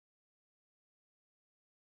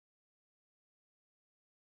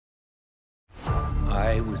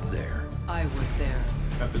I was there. I was there.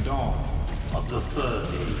 At the dawn Of the Third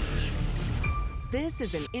Age. This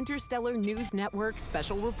is an Interstellar News Network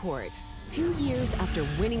special report. 2 years after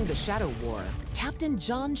winning the Shadow War, Captain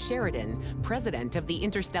John Sheridan, president of the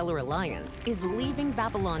Interstellar Alliance, is leaving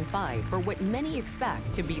Babylon 5 for what many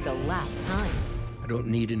expect to be the last time. I don't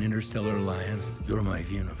need an interstellar alliance. You're my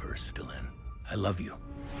universe, Dylan. I love you.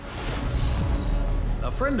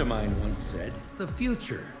 A friend of mine once said, the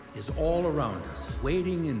future is all around us,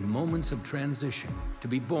 waiting in moments of transition, to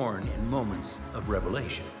be born in moments of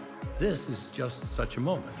revelation. This is just such a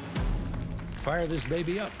moment. Fire this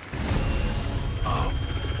baby up. Oh,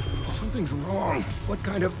 something's wrong. What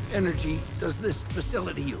kind of energy does this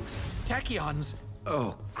facility use? Tachyons.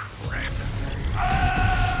 Oh, crap.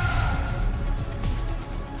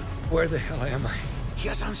 Where the hell am I?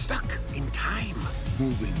 Yes, I'm stuck in time.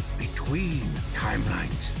 Moving between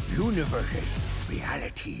timelines, universes,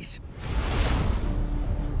 realities.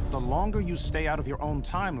 The longer you stay out of your own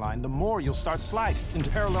timeline, the more you'll start sliding into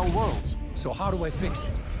parallel worlds. So how do I fix it?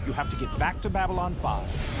 You have to get back to Babylon 5.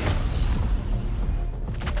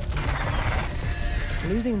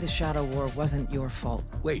 Losing the Shadow War wasn't your fault.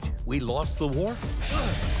 Wait, we lost the war?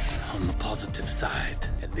 On the positive side,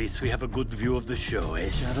 at least we have a good view of the show, eh,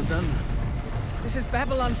 Sheridan? This is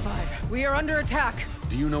Babylon 5. We are under attack.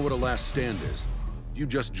 Do you know what a last stand is? You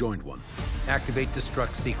just joined one. Activate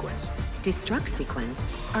destruct sequence. Destruct sequence?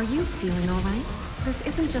 Are you feeling all right? This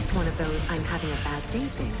isn't just one of those I'm having a bad day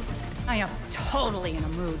things. I am totally in a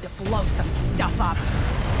mood to blow some stuff up.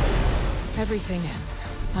 Everything ends.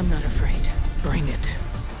 I'm not afraid. Bring it.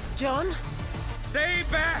 John? Stay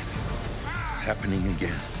back! It's happening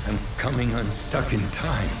again. I'm coming unstuck in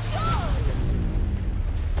time.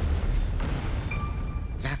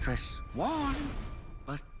 Zathras won,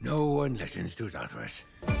 but no one listens to Zathras.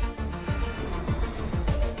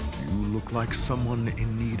 You look like someone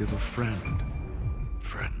in need of a friend.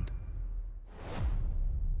 Friend.